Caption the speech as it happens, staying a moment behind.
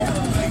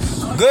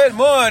Good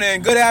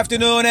morning, good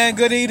afternoon, and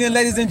good evening,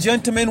 ladies and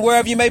gentlemen,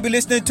 wherever you may be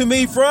listening to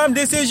me from.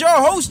 This is your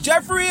host,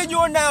 Jeffrey, and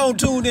you're now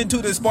tuned into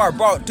The Spark,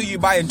 brought to you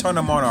by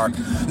Internal Monarch.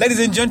 Ladies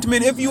and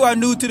gentlemen, if you are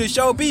new to the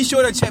show, be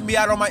sure to check me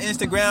out on my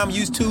Instagram,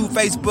 YouTube,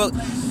 Facebook,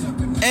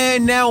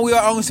 and now we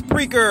are on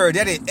Spreaker.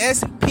 That is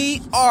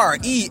Spreaker,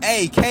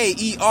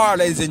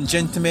 ladies and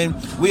gentlemen.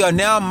 We are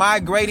now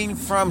migrating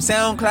from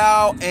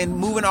SoundCloud and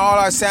moving all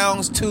our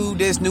sounds to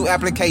this new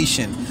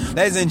application.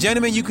 Ladies and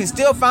gentlemen, you can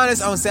still find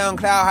us on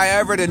SoundCloud.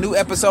 However, the new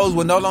episodes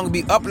will no longer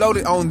be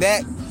uploaded on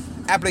that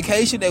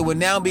application. They will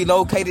now be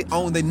located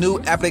on the new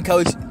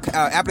application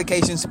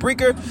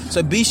Spreaker.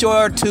 So be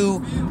sure to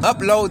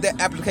upload that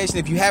application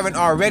if you haven't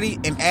already,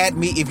 and add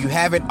me if you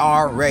haven't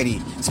already.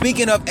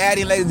 Speaking of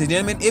adding, ladies and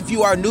gentlemen, if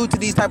you are new to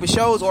these type of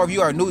shows, or if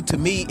you are new to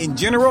me in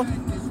general,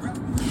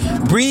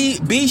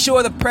 be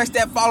sure to press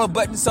that follow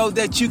button so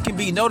that you can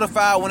be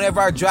notified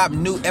whenever I drop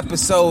new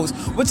episodes,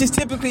 which is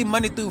typically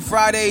Monday through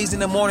Fridays in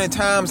the morning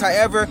times.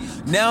 However,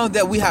 now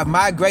that we have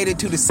migrated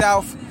to the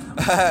South,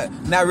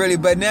 not really,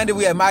 but now that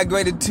we have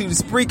migrated to the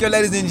Spreaker,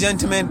 ladies and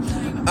gentlemen,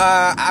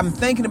 I'm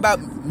thinking about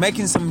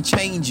making some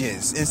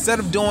changes. Instead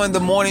of doing the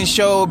morning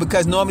show,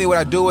 because normally what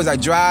I do is I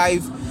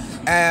drive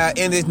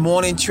in this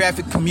morning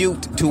traffic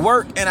commute to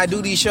work, and I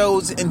do these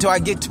shows until I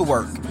get to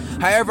work.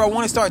 However, I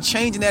want to start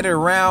changing that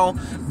around,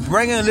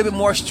 bringing a little bit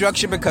more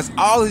structure, because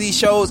all of these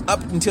shows up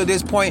until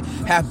this point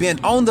have been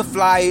on the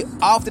fly,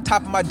 off the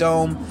top of my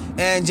dome,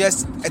 and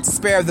just at the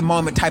spare of the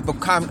moment type of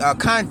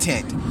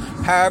content.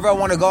 However, I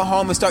want to go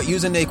home and start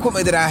using the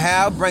equipment that I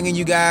have, bringing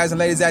you guys and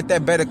ladies out there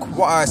better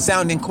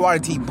sounding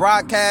quality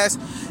broadcast.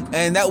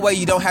 And that way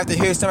you don't have to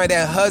hear some of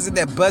that huzzing,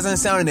 that buzzing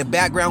sound in the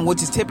background,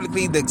 which is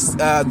typically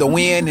the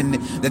wind and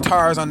the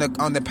tires on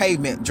the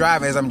pavement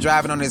driving as I'm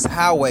driving on this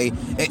highway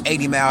at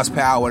 80 miles per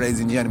hour,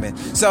 ladies and gentlemen.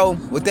 So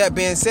with that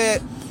being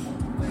said,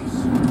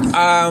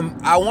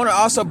 I want to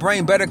also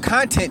bring better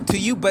content to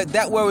you, but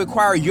that will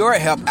require your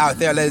help out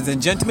there, ladies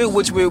and gentlemen,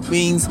 which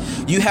means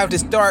you have to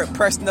start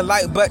pressing the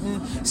like button,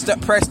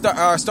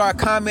 start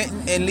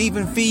commenting and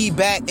leaving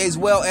feedback, as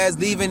well as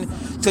leaving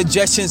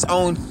suggestions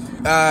on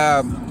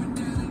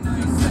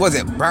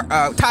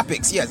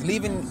topics. Yes,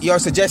 leaving your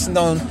suggestions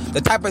on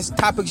the type of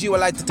topics you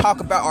would like to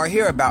talk about or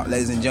hear about,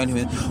 ladies and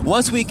gentlemen.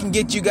 Once we can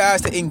get you guys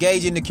to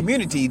engage in the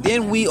community,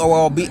 then we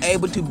will be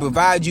able to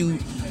provide you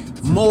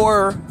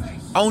more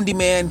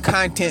on-demand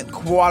content,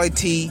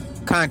 quality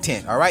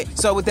content. All right.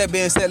 So with that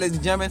being said, ladies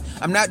and gentlemen,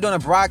 I'm not doing a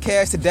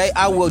broadcast today.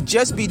 I will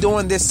just be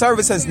doing this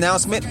service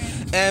announcement.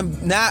 And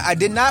now, I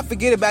did not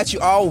forget about you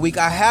all week.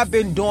 I have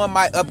been doing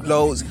my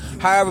uploads.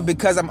 However,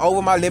 because I'm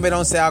over my limit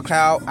on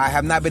SoundCloud, I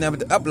have not been able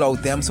to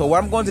upload them. So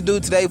what I'm going to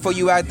do today for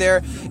you out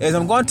there is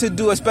I'm going to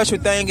do a special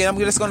thing, and I'm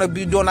just going to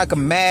be doing like a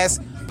mass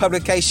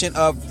publication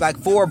of like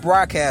 4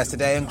 broadcasts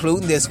today,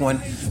 including this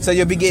one. So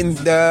you'll be getting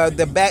the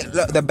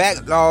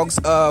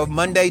backlogs of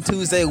Monday,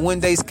 Tuesday,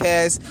 Wednesday's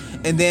cast,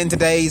 and then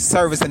today's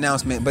service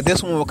announcement. But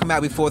this one will come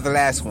out before the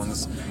last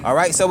ones. All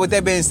right. So with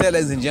that being said,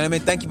 ladies and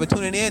gentlemen, thank you for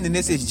tuning in. And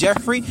this is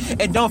Jeffrey.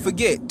 And don't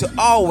forget to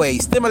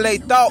always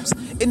stimulate thoughts,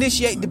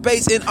 initiate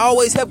debates, and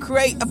always help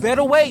create a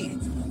better way.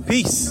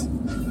 Peace.